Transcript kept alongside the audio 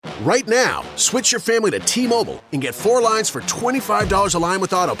Right now, switch your family to T-Mobile and get 4 lines for $25 a line with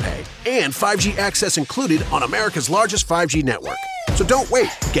AutoPay and 5G access included on America's largest 5G network. So don't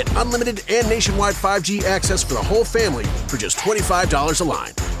wait. Get unlimited and nationwide 5G access for the whole family for just $25 a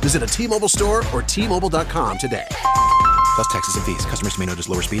line. Visit a T-Mobile store or T-Mobile.com today. Plus taxes and fees. Customers may notice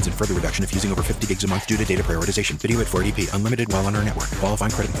lower speeds and further reduction if using over 50 gigs a month due to data prioritization. Video at 480p. Unlimited while on our network.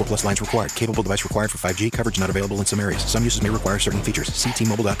 Qualifying credit and 4 plus lines required. Capable device required for 5G. Coverage not available in some areas. Some uses may require certain features. See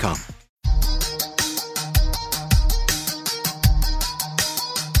T-Mobile.com.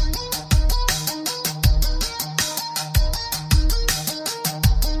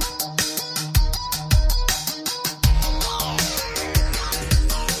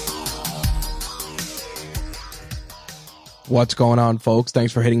 What's going on, folks?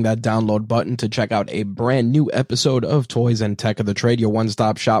 Thanks for hitting that download button to check out a brand new episode of Toys and Tech of the Trade, your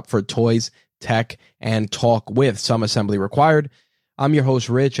one-stop shop for toys, tech, and talk with some assembly required. I'm your host,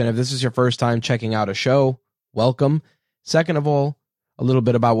 Rich, and if this is your first time checking out a show, welcome. Second of all, a little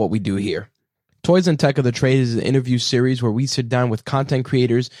bit about what we do here. Toys and Tech of the Trade is an interview series where we sit down with content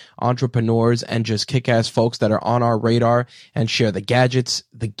creators, entrepreneurs, and just kick-ass folks that are on our radar and share the gadgets,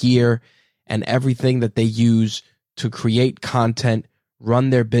 the gear, and everything that they use to create content, run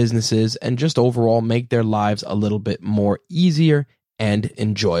their businesses, and just overall make their lives a little bit more easier and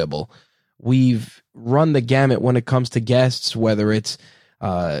enjoyable. We've run the gamut when it comes to guests, whether it's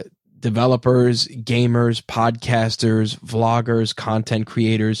developers, gamers, podcasters, vloggers, content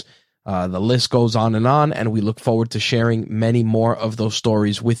creators. The list goes on, and we look forward to sharing many more of those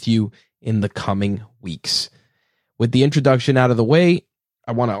stories with you in the coming weeks. With the introduction out of the way,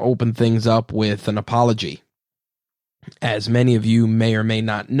 I want to open things up with an apology. As many of you may or may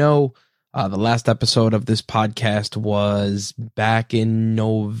not know, the last episode of this podcast was back in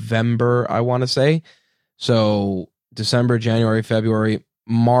November, I want to say. So December, January, February,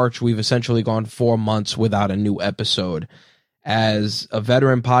 March, we've essentially gone 4 months without a new episode. As a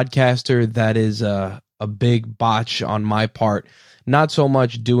veteran podcaster, that is a big botch on my part. Not so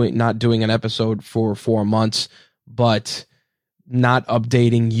much not doing an episode for 4 months, but not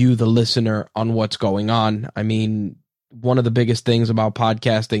updating you, the listener, on what's going on. I mean, one of the biggest things about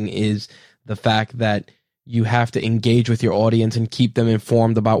podcasting is the fact that you have to engage with your audience and keep them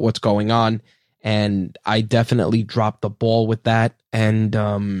informed about what's going on. And I definitely dropped the ball with that. And,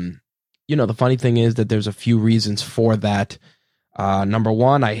 the funny thing is that there's a few reasons for that. Number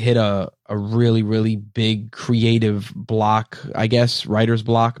one, I hit a really, really big creative block, I guess, writer's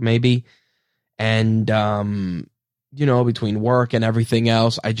block maybe. And, between work and everything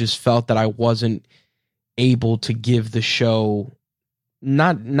else, I just felt that I wasn't able to give the show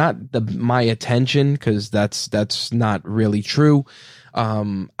not my attention, because that's not really true.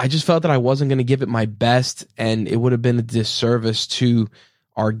 I just felt that I wasn't going to give it my best, and it would have been a disservice to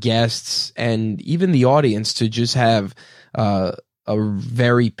our guests and even the audience to just have a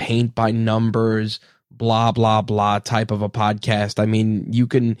very paint by numbers, blah, blah, blah type of a podcast. I mean, you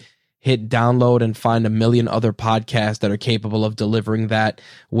can hit download and find a million other podcasts that are capable of delivering that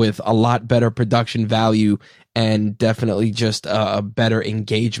with a lot better production value and definitely just a better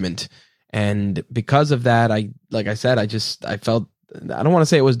engagement. And because of that, I felt, I don't want to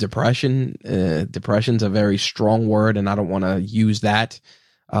say it was depression. Depression's a very strong word, and I don't want to use that.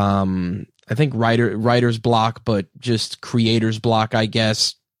 I think writer's block, but just creator's block, I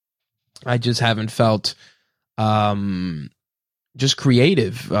guess. I just haven't felt just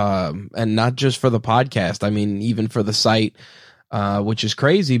creative, and not just for the podcast. I mean, even for the site, which is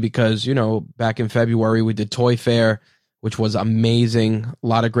crazy because, back in February we did Toy Fair, which was amazing. A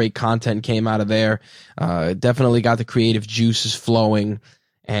lot of great content came out of there. Definitely got the creative juices flowing.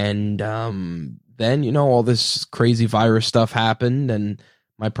 And then, all this crazy virus stuff happened, and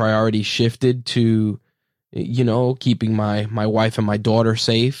my priorities shifted to keeping my wife and my daughter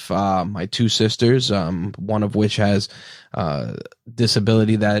safe, my 2 sisters, one of which has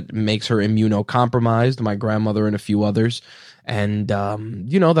disability that makes her immunocompromised, my grandmother and a few others. And,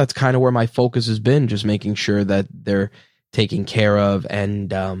 that's kind of where my focus has been, just making sure that they're taken care of and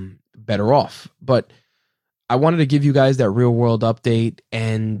better off. But I wanted to give you guys that real world update.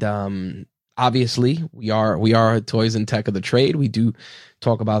 And obviously, we are Toys and Tech of the Trade. We do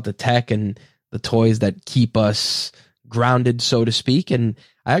talk about the tech and the toys that keep us grounded, so to speak. And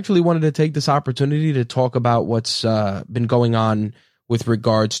I actually wanted to take this opportunity to talk about what's been going on with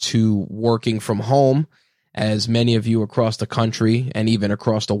regards to working from home. As many of you across the country and even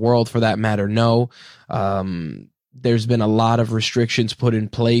across the world, for that matter, know, there's been a lot of restrictions put in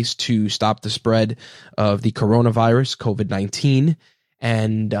place to stop the spread of the coronavirus, COVID-19.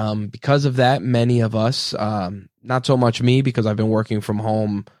 And because of that, many of us, not so much me, because I've been working from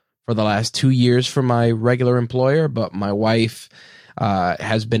home for the last 2 years for my regular employer, but my wife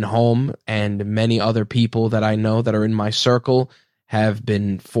has been home, and many other people that I know that are in my circle have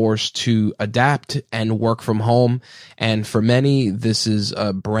been forced to adapt and work from home. And for many, this is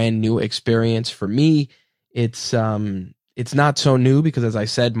a brand new experience. For me, it's not so new because, as I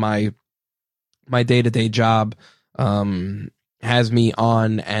said, my day-to-day job has me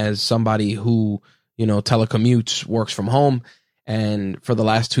on as somebody who, telecommutes, works from home. And for the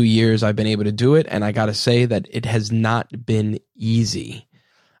last 2 years, I've been able to do it. And I got to say that it has not been easy.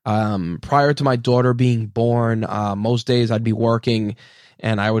 Prior to my daughter being born, most days I'd be working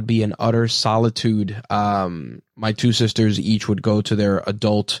and I would be in utter solitude. My two sisters each would go to their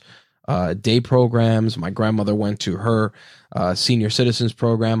adult day programs. My grandmother went to her senior citizens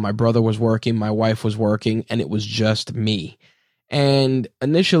program. My brother was working. My wife was working, and it was just me. And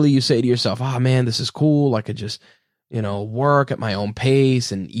initially you say to yourself, oh man, this is cool. I could just, work at my own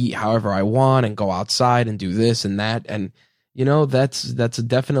pace and eat however I want and go outside and do this and that. And that's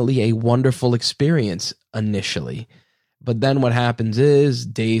definitely a wonderful experience initially. But then what happens is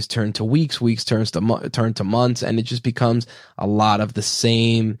days turn to weeks, weeks turn to months, and it just becomes a lot of the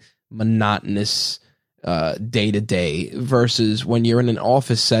same monotonous day to day, versus when you're in an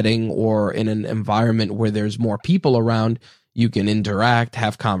office setting or in an environment where there's more people around, you can interact,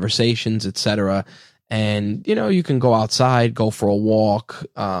 have conversations, etc. And, you can go outside, go for a walk,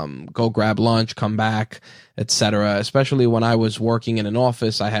 go grab lunch, come back, etc. Especially when I was working in an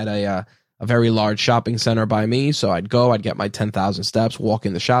office, I had a very large shopping center by me. So I'd get my 10,000 steps, walk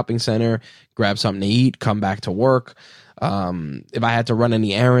in the shopping center, grab something to eat, come back to work. If I had to run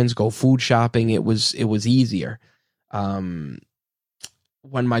any errands, go food shopping, it was easier. When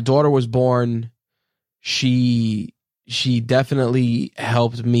my daughter was born, she definitely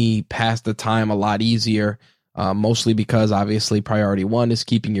helped me pass the time a lot easier, mostly because obviously priority one is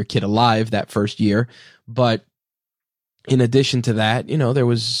keeping your kid alive that first year. But in addition to that, there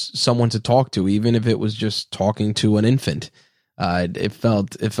was someone to talk to, even if it was just talking to an infant. It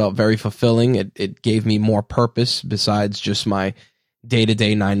felt very fulfilling. It gave me more purpose besides just my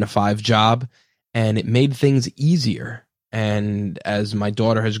day-to-day 9-to-5 job, and it made things easier. And as my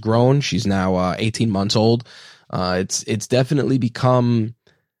daughter has grown, she's now 18 months old. It's definitely become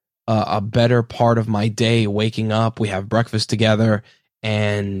a better part of my day. Waking up, we have breakfast together,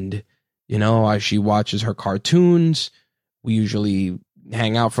 and she watches her cartoons. We usually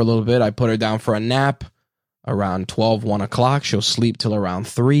hang out for a little bit. I put her down for a nap around 12, 1 o'clock. She'll sleep till around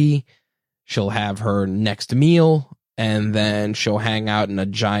 3. She'll have her next meal, and then she'll hang out in a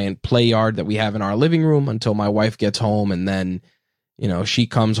giant play yard that we have in our living room until my wife gets home. And then, she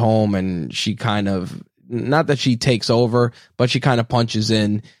comes home and she kind of, not that she takes over, but she kind of punches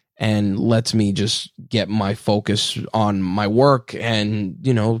in and lets me just get my focus on my work and,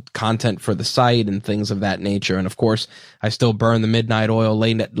 content for the site and things of that nature. And of course, I still burn the midnight oil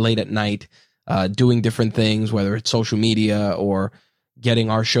late at night, doing different things, whether it's social media or getting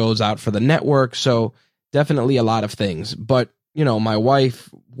our shows out for the network. So definitely a lot of things. But, my wife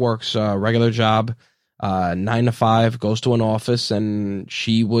works a regular job, 9 to 5, goes to an office, and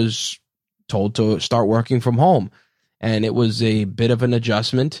she was told to start working from home. And it was a bit of an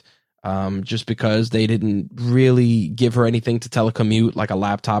adjustment, just because they didn't really give her anything to telecommute, like a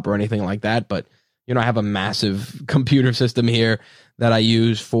laptop or anything like that. But, I have a massive computer system here that I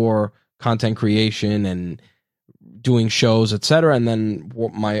use for content creation and doing shows, etc. And then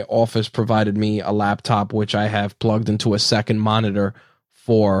my office provided me a laptop, which I have plugged into a second monitor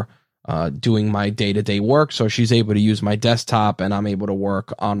for doing my day-to-day work. So she's able to use my desktop and I'm able to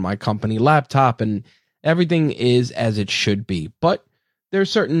work on my company laptop, and everything is as it should be. But there's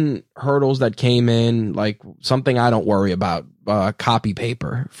certain hurdles that came in, like something I don't worry about, copy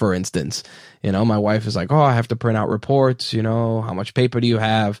paper, for instance. My wife is like, oh, I have to print out reports. How much paper do you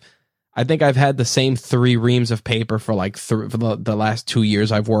have? I think I've had the same 3 reams of paper for like for the last 2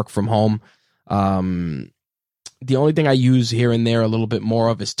 years I've worked from home. The only thing I use here and there a little bit more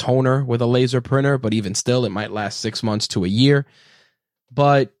of is toner with a laser printer, but even still, it might last 6 months to a year.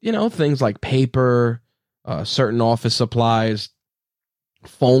 But, things like paper, certain office supplies,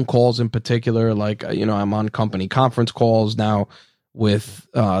 phone calls in particular, like, I'm on company conference calls now with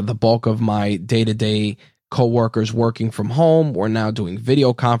the bulk of my day-to-day coworkers working from home. We're now doing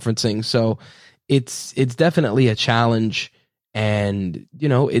video conferencing. So it's definitely a challenge. And,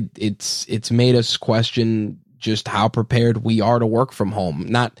 it's made us question just how prepared we are to work from home.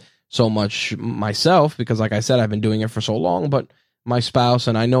 Not so much myself, because like I said, I've been doing it for so long, but my spouse,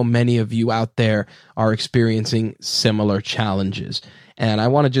 and I know many of you out there are experiencing similar challenges. And I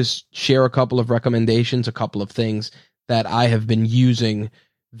want to just share a couple of recommendations, a couple of things that I have been using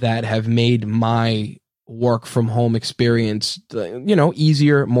that have made my work from home experience,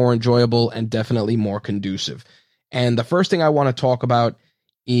 easier, more enjoyable, and definitely more conducive. And the first thing I want to talk about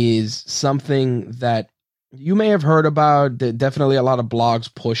is something that you may have heard about. Definitely a lot of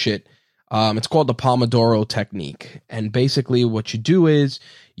blogs push it. It's called the Pomodoro technique. And basically what you do is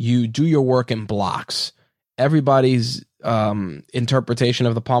you do your work in blocks. Everybody's interpretation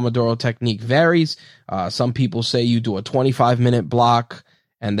of the Pomodoro technique varies. Some people say you do a 25-minute block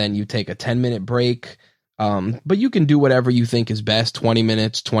and then you take a 10-minute break. But you can do whatever you think is best, 20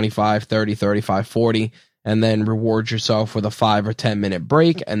 minutes, 25, 30, 35, 40, and then reward yourself with a 5 or 10-minute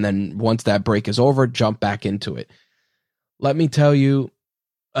break. And then once that break is over, jump back into it. Let me tell you,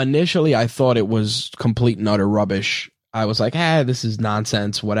 initially I thought it was complete and utter rubbish. I was like, this is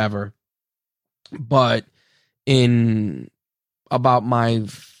nonsense, whatever. But in about my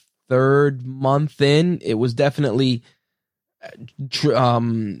third month in, it was definitely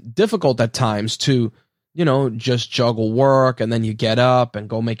difficult at times to, just juggle work, and then you get up and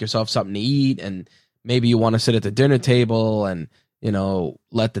go make yourself something to eat, and maybe you want to sit at the dinner table and,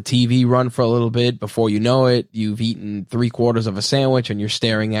 let the TV run for a little bit. Before you know it, you've eaten 3/4 of a sandwich and you're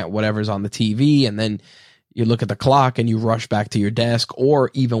staring at whatever's on the TV, and then you look at the clock and you rush back to your desk. Or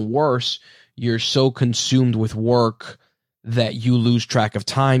even worse, you're so consumed with work that you lose track of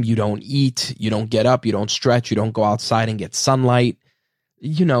time. You don't eat, you don't get up, you don't stretch, you don't go outside and get sunlight.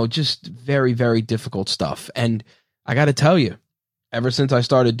 Just very, very difficult stuff. And I got to tell you, ever since I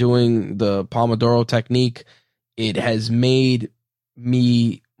started doing the Pomodoro technique, it has made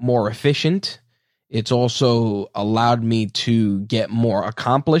me more efficient. It's also allowed me to get more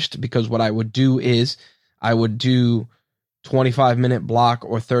accomplished, because what I would do is I would do 25-minute block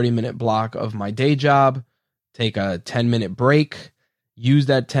or 30-minute block of my day job, take a 10-minute break, use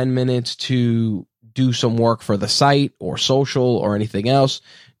that 10 minutes to do some work for the site or social or anything else,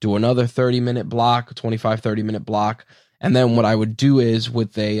 do another 30-minute block, 25, 30-minute block. And then what I would do is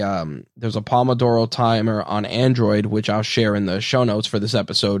with there's a Pomodoro timer on Android, which I'll share in the show notes for this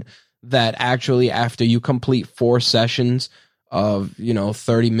episode, that actually after you complete 4 sessions of,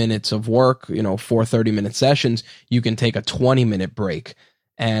 30 minutes of work, 4 30-minute sessions, you can take a 20-minute break.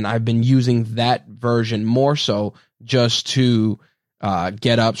 And I've been using that version more so just to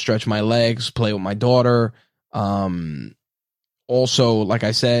get up, stretch my legs, play with my daughter. Also, like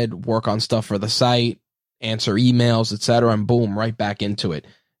I said, work on stuff for the site, answer emails, etc., and boom, right back into it.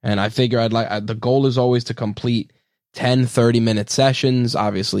 And I figure the goal is always to complete 10 30-minute sessions.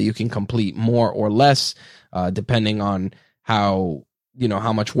 Obviously, you can complete more or less, depending on how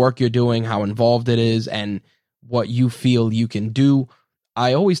much work you're doing, how involved it is, and what you feel you can do.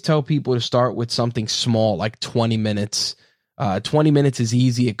 I always tell people to start with something small, like 20 minutes. 20 minutes is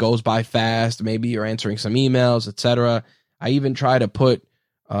easy. It goes by fast. Maybe you're answering some emails, etc. I even try to put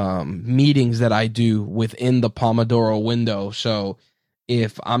meetings that I do within the Pomodoro window. So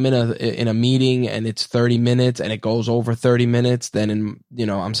if I'm in a meeting and it's 30 minutes and it goes over 30 minutes, then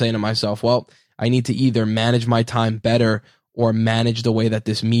I'm saying to myself, well, I need to either manage my time better or manage the way that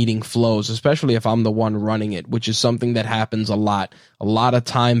this meeting flows, especially if I'm the one running it, which is something that happens a lot. A lot of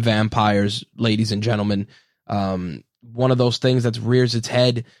time vampires, ladies and gentlemen. One of those things that rears its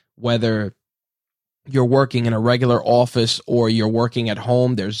head, whether you're working in a regular office or you're working at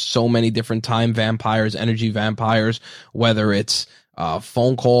home. There's so many different time vampires, energy vampires, whether it's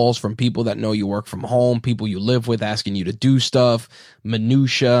phone calls from people that know you work from home, people you live with asking you to do stuff,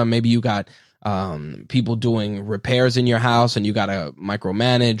 minutia. Maybe you got people doing repairs in your house and you got to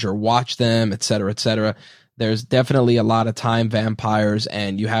micromanage or watch them, et cetera, et cetera. There's definitely a lot of time vampires,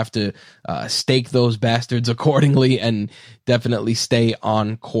 and you have to stake those bastards accordingly and definitely stay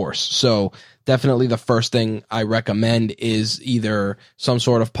on course. So definitely the first thing I recommend is either some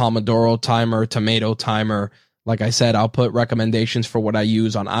sort of Pomodoro timer, tomato timer. Like I said, I'll put recommendations for what I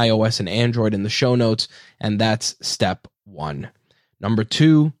use on iOS and Android in the show notes, and that's step 1. Number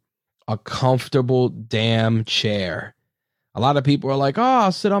 2, a comfortable damn chair. A lot of people are like, oh,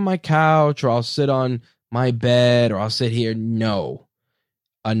 I'll sit on my couch, or I'll sit on my bed, or I'll sit here. No.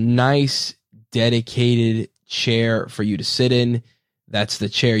 A nice, dedicated chair for you to sit in. That's the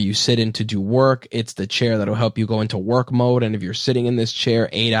chair you sit in to do work. It's the chair that'll help you go into work mode. And if you're sitting in this chair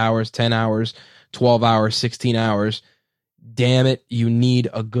 8 hours, 10 hours, 12 hours, 16 hours, damn it, you need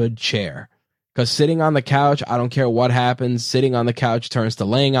a good chair. Because sitting on the couch, I don't care what happens, sitting on the couch turns to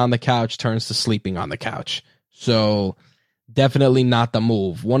laying on the couch, turns to sleeping on the couch. So definitely not the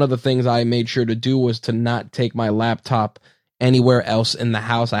move. One of the things I made sure to do was to not take my laptop anywhere else in the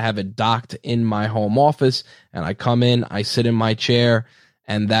house. I have it docked in my home office, and I come in, I sit in my chair,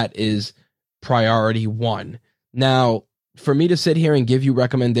 and that is priority 1. Now, for me to sit here and give you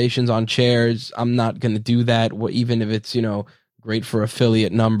recommendations on chairs, I'm not going to do that. Even if it's, great for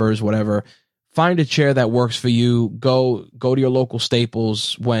affiliate numbers, whatever. Find a chair that works for you. Go to your local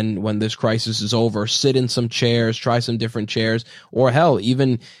Staples when this crisis is over. Sit in some chairs, try some different chairs, or hell,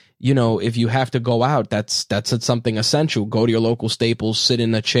 even, if you have to go out, that's something essential. Go to your local Staples, sit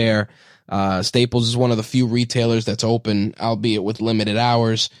in a chair. Staples is one of the few retailers that's open, albeit with limited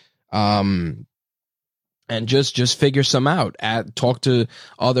hours. And just figure some out. Talk to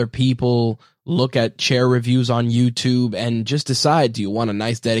other people, look at chair reviews on YouTube, and just decide, do you want a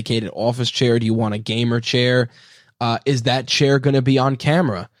nice dedicated office chair? Do you want a gamer chair? Is that chair going to be on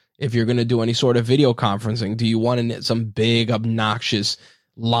camera? If you're going to do any sort of video conferencing, do you want some big, obnoxious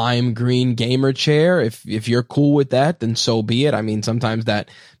lime green gamer chair? If you're cool with that, then so be it. I mean, sometimes that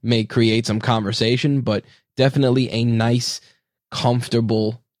may create some conversation, but definitely a nice,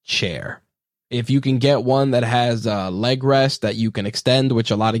 comfortable chair. If you can get one that has a leg rest that you can extend,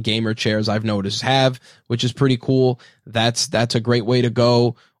 which a lot of gamer chairs I've noticed have, which is pretty cool, that's a great way to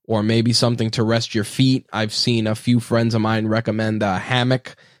go. Or maybe something to rest your feet. I've seen a few friends of mine recommend a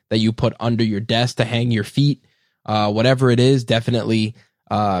hammock that you put under your desk to hang your feet. Whatever it is, definitely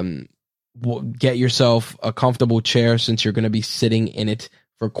get yourself a comfortable chair since you're going to be sitting in it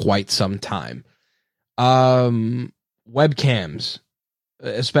for quite some time. Webcams.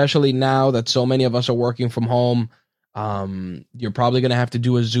 Especially now that so many of us are working from home, you're probably going to have to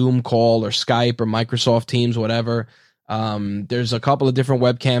do a Zoom call or Skype or Microsoft Teams, whatever. There's a couple of different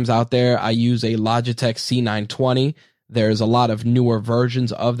webcams out there. I use a Logitech C920. There's a lot of newer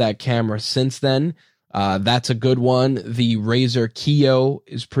versions of that camera since then. That's a good one. The Razer Kiyo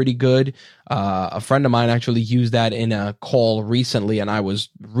is pretty good. A friend of mine actually used that in a call recently, and I was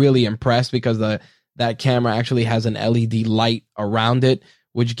really impressed because that camera actually has an LED light around it,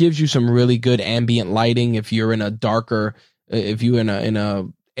 which gives you some really good ambient lighting if you're in a darker, if you're in a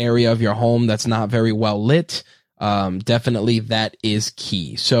area of your home that's not very well lit. Definitely that is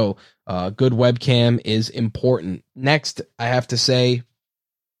key. So good webcam is important. Next, I have to say,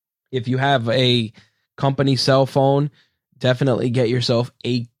 if you have a company cell phone, definitely get yourself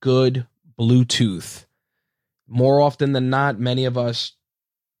a good Bluetooth. More often than not, many of us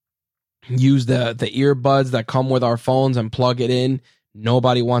use the earbuds that come with our phones and plug it in.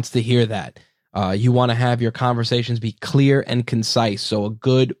 Nobody wants to hear that. You want to have your conversations be clear and concise. So a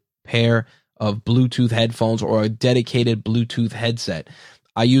good pair of Bluetooth headphones or a dedicated Bluetooth headset.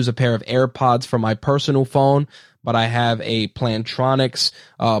 I use a pair of AirPods for my personal phone, but I have a Plantronics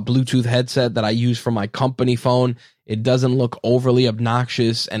Bluetooth headset that I use for my company phone. It doesn't look overly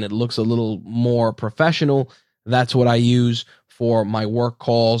obnoxious and it looks a little more professional. That's what I use for my work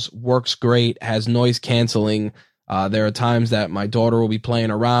calls. Works great, has noise canceling. There are times that my daughter will be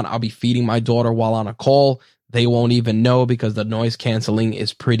playing around. I'll be feeding my daughter while on a call. They won't even know because the noise canceling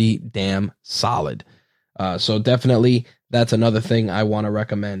is pretty damn solid. So definitely that's another thing I want to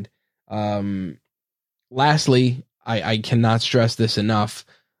recommend. Lastly, I cannot stress this enough.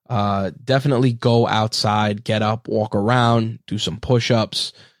 Definitely go outside, get up, walk around, do some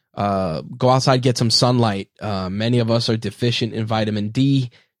push-ups. Go outside, get some sunlight. Many of us are deficient in vitamin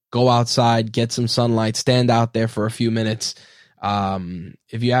D. Go outside, get some sunlight, stand out there for a few minutes.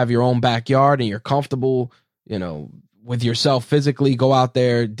 If you have your own backyard and you're comfortable, with yourself physically, go out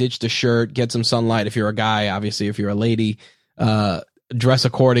there, ditch the shirt, get some sunlight. If you're a guy, obviously, if you're a lady, dress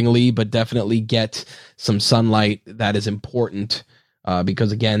accordingly, but definitely get some sunlight. That is important,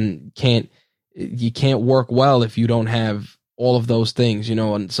 because again, you can't work well if you don't have all of those things,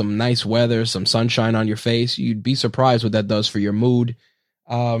 and some nice weather, some sunshine on your face. You'd be surprised what that does for your mood.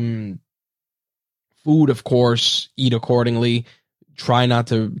 Food, of course, eat accordingly. Try not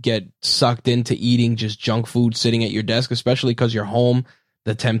to get sucked into eating just junk food sitting at your desk, especially because you're home.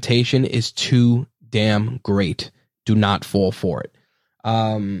 The temptation is too damn great. Do not fall for it.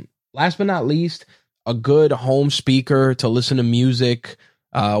 Last but not least, a good home speaker to listen to music,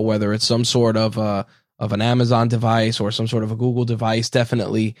 whether it's some sort of an Amazon device or some sort of a Google device.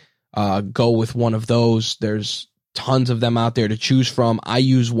 Definitely go with one of those. There's tons of them out there to choose from. I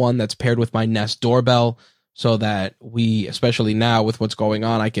use one that's paired with my Nest doorbell so that especially now with what's going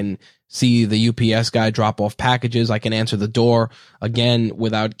on, I can see the UPS guy drop off packages. I can answer the door again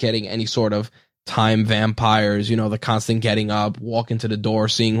without getting any sort of time vampires, the constant getting up, walk into the door,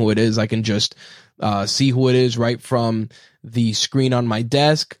 seeing who it is. I can just see who it is right from the screen on my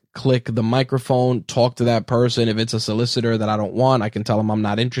desk, click the microphone, talk to that person. If it's a solicitor that I don't want, I can tell them I'm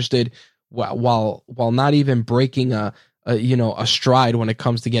not interested, while not even breaking a stride when it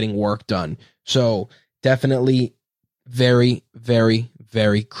comes to getting work done. So definitely very, very,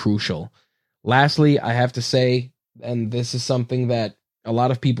 very crucial. Lastly, I have to say and this is something that a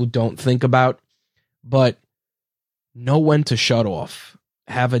lot of people don't think about, but know when to shut off.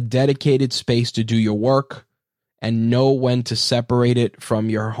 Have a dedicated space to do your work, and know when to separate it from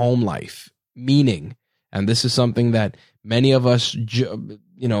your home life. Meaning, and this is something that many of us,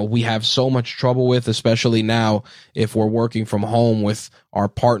 we have so much trouble with, especially now if we're working from home with our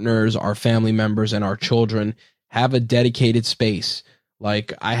partners, our family members, and our children. Have a dedicated space.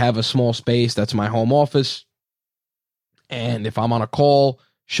 Like, I have a small space that's my home office, and if I'm on a call,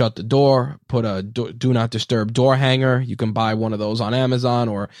 shut the door, put a do not disturb door hanger. You can buy one of those on Amazon,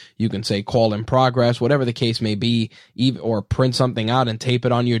 or you can say call in progress, whatever the case may be, or print something out and tape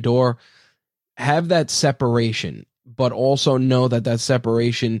it on your door. Have that separation, but also know that that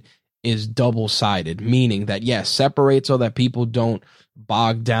separation is double-sided, meaning that, yes, separate so that people don't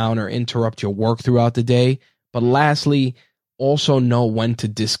bog down or interrupt your work throughout the day. But lastly, also know when to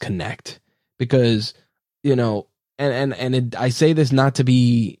disconnect, because, I say this not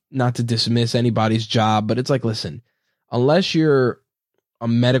to dismiss anybody's job, but it's like, listen, unless you're a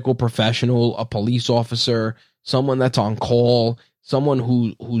medical professional, a police officer, someone that's on call, someone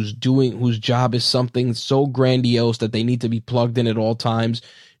whose job is something so grandiose that they need to be plugged in at all times,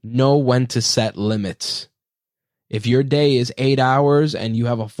 know when to set limits. If your day is 8 hours and you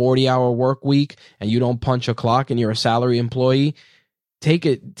have a 40-hour work week and you don't punch a clock and you're a salary employee,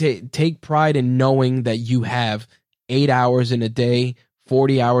 take pride in knowing that you have 8 hours in a day,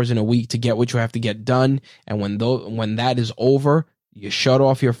 40 hours in a week to get what you have to get done. And when that is over, you shut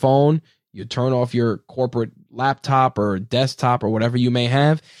off your phone, you turn off your corporate laptop or desktop or whatever you may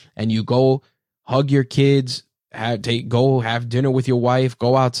have, and you go hug your kids, go have dinner with your wife,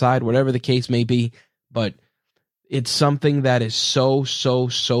 go outside, whatever the case may be. But it's something that is so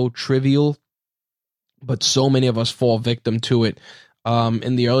trivial, but so many of us fall victim to it.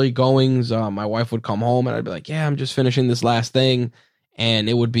 In the early goings, my wife would come home and I'd be like, yeah, I'm just finishing this last thing. And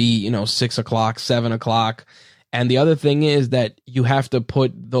it would be, 6 o'clock, 7 o'clock. And the other thing is that you have to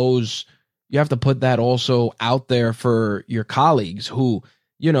put that also out there for your colleagues who,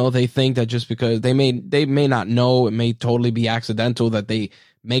 they think that just because they may not know, it may totally be accidental that they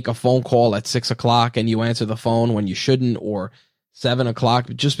make a phone call at 6 o'clock and you answer the phone when you shouldn't, or 7 o'clock,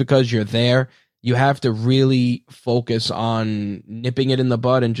 just because you're there. You have to really focus on nipping it in the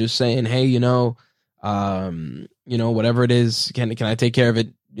bud and just saying, hey, whatever it is, can I take care of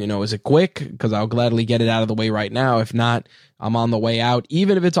it? Is it quick? Because I'll gladly get it out of the way right now. If not, I'm on the way out.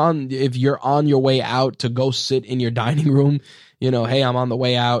 Even if you're on your way out to go sit in your dining room, hey, I'm on the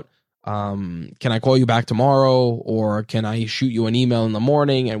way out. Can I call you back tomorrow? Or can I shoot you an email in the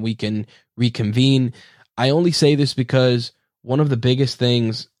morning and we can reconvene? I only say this because one of the biggest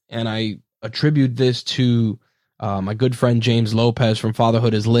things, and I attribute this to my good friend James Lopez from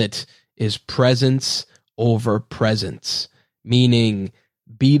Fatherhood is Lit, is presence over presence. Meaning,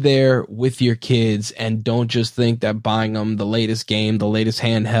 be there with your kids and don't just think that buying them the latest game, the latest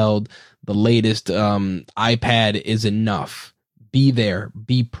handheld, the latest iPad is enough. Be there,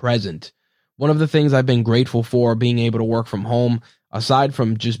 be present. One of the things I've been grateful for being able to work from home, aside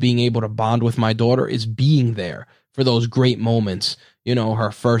from just being able to bond with my daughter, is being there for those great moments.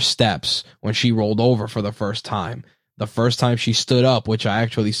 Her first steps when she rolled over for the first time, the first time she stood up, which I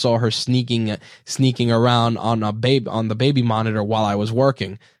actually saw her sneaking around on the baby monitor while I was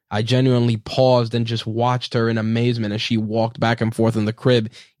working. I genuinely paused and just watched her in amazement as she walked back and forth in the crib,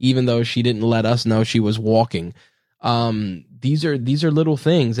 even though she didn't let us know she was walking. These are little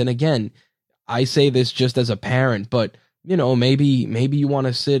things. And again, I say this just as a parent, but maybe you want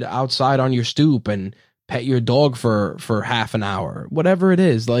to sit outside on your stoop and pet your dog for half an hour, whatever it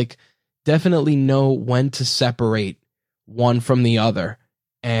is. Like, definitely know when to separate one from the other.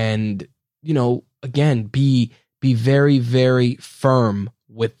 And, again, be very, very firm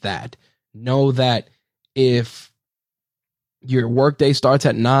with that. Know that if your workday starts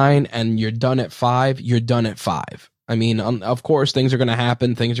at 9 and you're done at 5, you're done at 5. I mean, of course, things are going to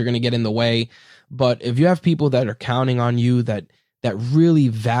happen. Things are going to get in the way. But if you have people that are counting on you, that really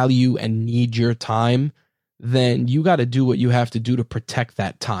value and need your time, then you got to do what you have to do to protect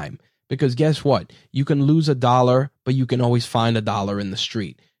that time. Because guess what? You can lose $1, but you can always find $1 in the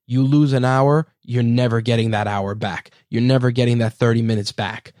street. You lose an hour, you're never getting that hour back. You're never getting that 30 minutes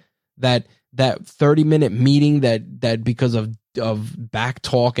back. That 30-minute meeting that because of back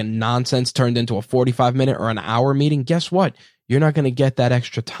talk and nonsense turned into a 45-minute or an hour meeting, guess what? You're not going to get that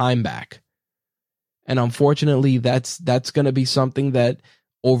extra time back. And unfortunately, that's going to be something that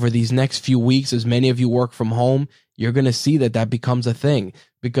over these next few weeks, as many of you work from home, you're going to see that becomes a thing,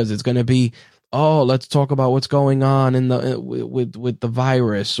 because it's going to be, oh, let's talk about what's going on in the with the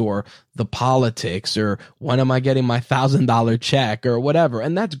virus or the politics, or when am I getting my $1,000 check or whatever.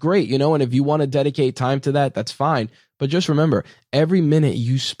 And that's great, you know, and if you want to dedicate time to that, that's fine. But just remember, every minute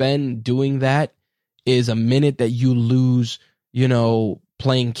you spend doing that is a minute that you lose, you know,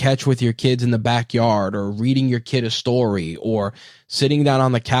 playing catch with your kids in the backyard, or reading your kid a story, or sitting down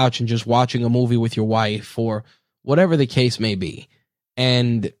on the couch and just watching a movie with your wife, or whatever the case may be.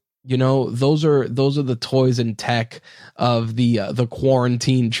 And you know, those are the toys and tech of the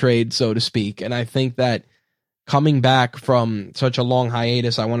quarantine trade, so to speak. And I think that coming back from such a long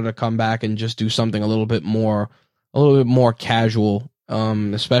hiatus, I wanted to come back and just do something a little bit more casual,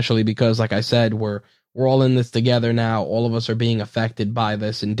 especially because, like I said, we're all in this together now. All of us are being affected by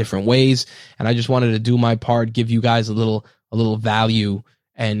this in different ways, and I just wanted to do my part, give you guys a little value,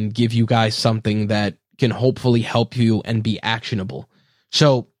 and give you guys something that can hopefully help you and be actionable.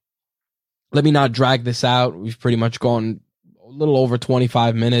 So let me not drag this out. We've pretty much gone a little over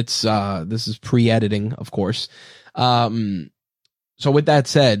 25 minutes. This is pre-editing, of course. So with that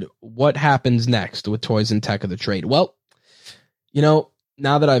said, what happens next with Toys and Tech of the Trade? Well, you know,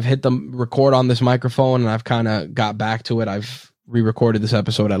 now that I've hit the record on this microphone and I've kind of got back to it, I've re-recorded this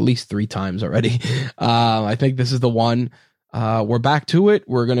episode at least 3 times already. I think this is the one. We're back to it.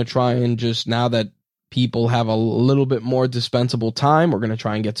 We're going to try and just, now that people have a little bit more dispensable time, we're going to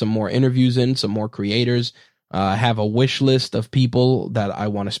try and get some more interviews in, some more creators, have a wish list of people that I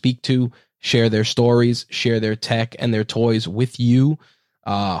want to speak to, share their stories, share their tech and their toys with you,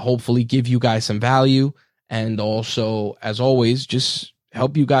 hopefully give you guys some value, and also, as always, just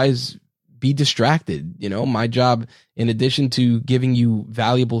help you guys be distracted. You know, my job, in addition to giving you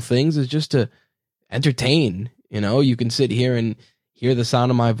valuable things, is just to entertain. You know, you can sit here and hear the sound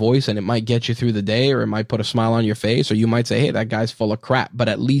of my voice and it might get you through the day, or it might put a smile on your face, or you might say, hey, that guy's full of crap, but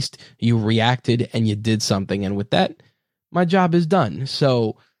at least you reacted and you did something. And with that, my job is done.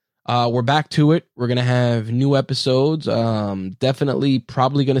 So we're back to it. We're going to have new episodes. Definitely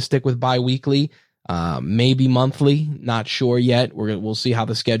probably going to stick with bi-weekly, maybe monthly. Not sure yet. We'll see how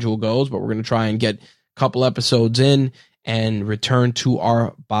the schedule goes, but we're going to try and get a couple episodes in and return to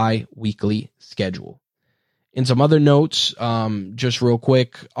our bi-weekly schedule. In some other notes, just real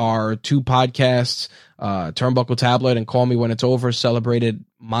quick, our 2 podcasts, Turnbuckle Tabloid and Call Me When It's Over, celebrated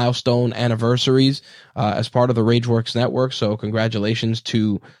milestone anniversaries as part of the Rageworks Network. So congratulations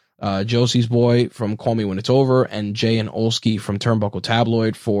to Josie's Boy from Call Me When It's Over and Jay and Olsky from Turnbuckle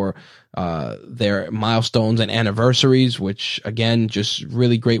Tabloid for their milestones and anniversaries, which, again, just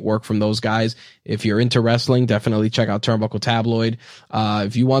really great work from those guys. If you're into wrestling, definitely check out Turnbuckle Tabloid.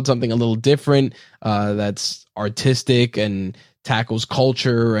 If you want something a little different, that's artistic and tackles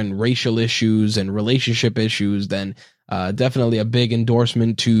culture and racial issues and relationship issues, then definitely a big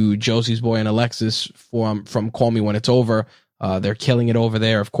endorsement to Josie's Boy and Alexis from Call Me When It's Over. They're killing it over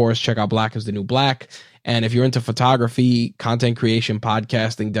there. Of course, check out Black is the New Black. And if you're into photography, content creation,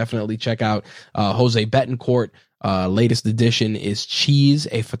 podcasting, definitely check out Jose Betancourt. Latest edition is Cheese,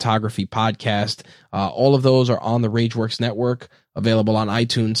 a photography podcast. All of those are on the Rageworks Network, available on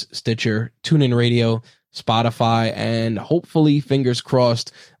iTunes, Stitcher, TuneIn Radio, Spotify, and hopefully, fingers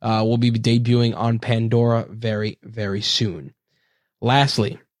crossed, we'll be debuting on Pandora very, very soon.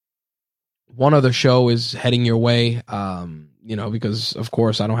 Lastly, one other show is heading your way, you know, because, of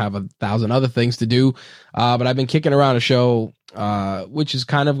course, I don't have 1,000 other things to do, but I've been kicking around a show, which is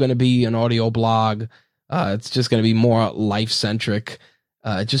kind of going to be an audio blog. It's just going to be more life-centric,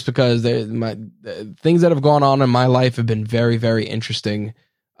 just because things that have gone on in my life have been very, very interesting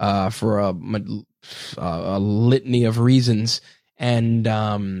for a litany of reasons. And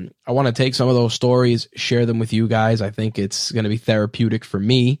I want to take some of those stories, share them with you guys. I think it's going to be therapeutic for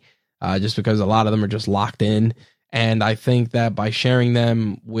me, just because a lot of them are just locked in. And I think that by sharing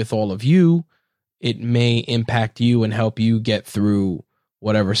them with all of you, it may impact you and help you get through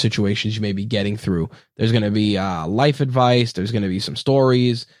whatever situations you may be getting through. There's going to be life advice. There's going to be some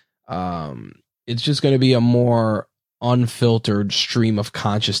stories. It's just going to be a more unfiltered stream of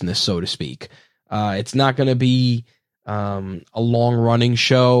consciousness, so to speak. It's not going to be a long running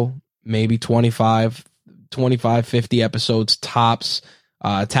show, maybe 25, 50 episodes tops,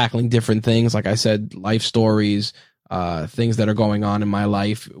 tackling different things. Like I said, life stories, things that are going on in my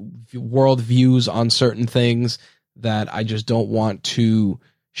life, world views on certain things that I just don't want to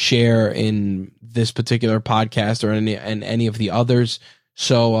share in this particular podcast or in any of the others.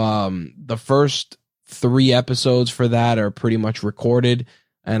 So the first 3 episodes for that are pretty much recorded,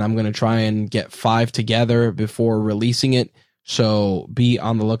 and I'm going to try and get 5 together before releasing it. So be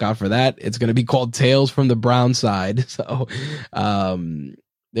on the lookout for that. It's going to be called Tales from the Brown Side. So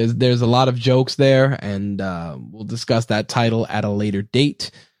there's a lot of jokes there, and we'll discuss that title at a later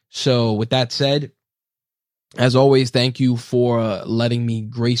date. So with that said, as always, thank you for letting me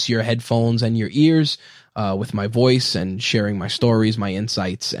grace your headphones and your ears with my voice and sharing my stories, my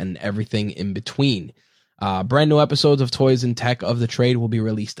insights, and everything in between. Brand new episodes of Toys and Tech of the Trade will be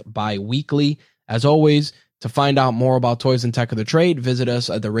released bi-weekly. As always, to find out more about Toys and Tech of the Trade, visit us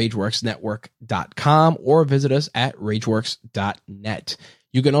at therageworksnetwork.com or visit us at rageworks.net.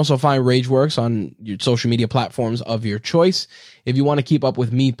 You can also find Rageworks on your social media platforms of your choice. If you want to keep up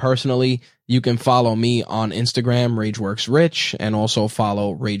with me personally, you can follow me on Instagram, RageWorksRich, and also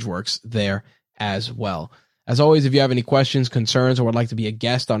follow Rageworks there as well. As always, if you have any questions, concerns, or would like to be a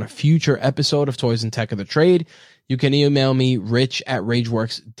guest on a future episode of Toys and Tech of the Trade, you can email me,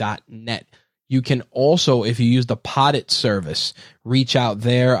 rich@rageworks.net. You can also, if you use the Poddit service, reach out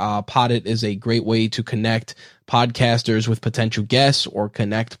there. Poddit is a great way to connect podcasters with potential guests or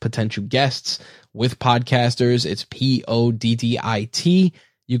connect potential guests with podcasters. It's Poddit.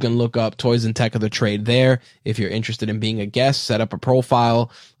 You can look up Toys and Tech of the Trade there. If you're interested in being a guest, set up a profile.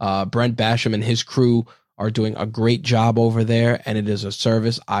 Brent Basham and his crew are doing a great job over there, and it is a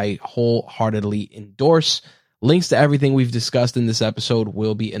service I wholeheartedly endorse. Links to everything we've discussed in this episode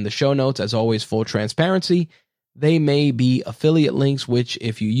will be in the show notes. As always, full transparency. They may be affiliate links, which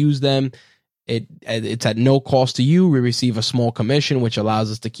if you use them, it's at no cost to you. We receive a small commission, which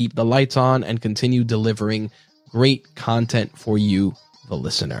allows us to keep the lights on and continue delivering great content for you, the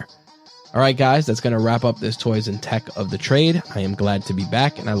listener. All right, guys, that's going to wrap up this Toys and Tech of the Trade. I am glad to be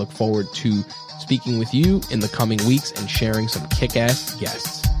back, and I look forward to speaking with you in the coming weeks and sharing some kick-ass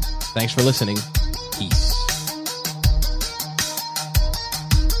guests. Thanks for listening. Peace.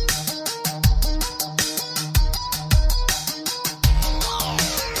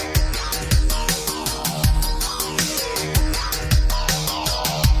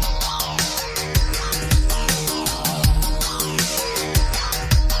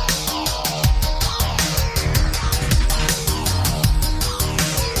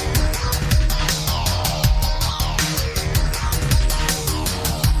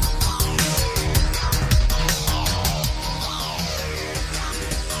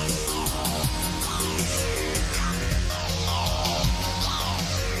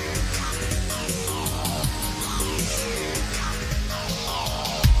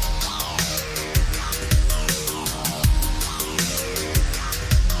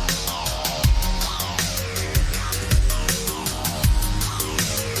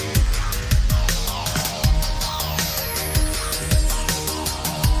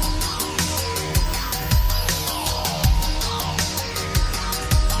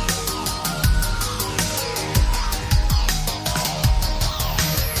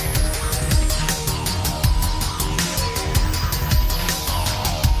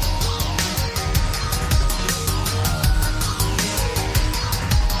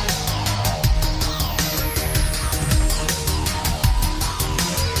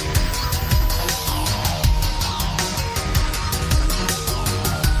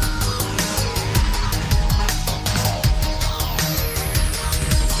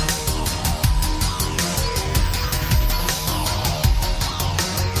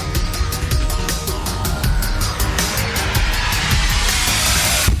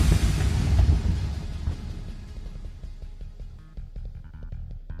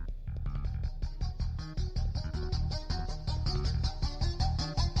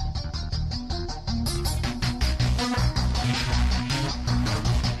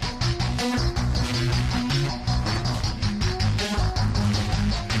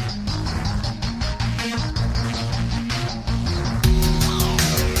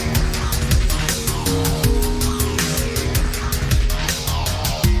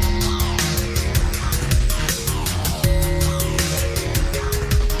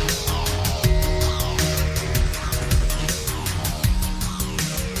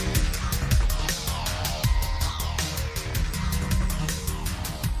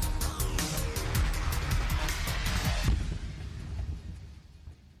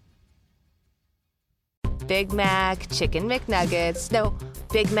 Big Mac, Chicken McNuggets, no,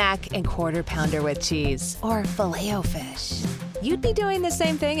 Big Mac and Quarter Pounder with cheese, or Filet-O-Fish. You'd be doing the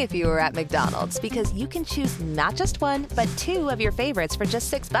same thing if you were at McDonald's, because you can choose not just one, but two of your favorites for just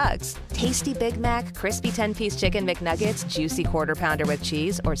 $6. Tasty Big Mac, crispy 10-piece Chicken McNuggets, juicy Quarter Pounder with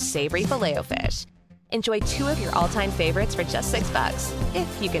cheese, or savory Filet-O-Fish. Enjoy two of your all-time favorites for just $6,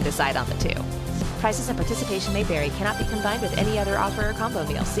 if you can decide on the two. Prices and participation may vary, cannot be combined with any other offer or combo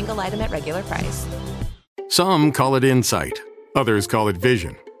meal, single item at regular price. Some call it insight. Others call it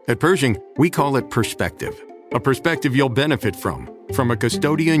vision. At Pershing, we call it perspective. a perspective you'll benefit from a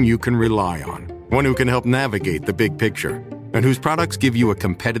custodian you can rely on, one who can help navigate the big picture, and whose products give you a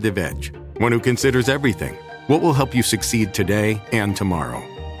competitive edge, one who considers everything, what will help you succeed today and tomorrow.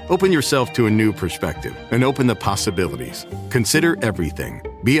 Open yourself to a new perspective and open the possibilities. Consider everything.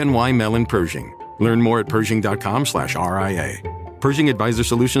 BNY Mellon Pershing. Learn more at Pershing.com/RIA. Pershing Advisor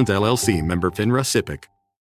Solutions, LLC, member FINRA SIPC.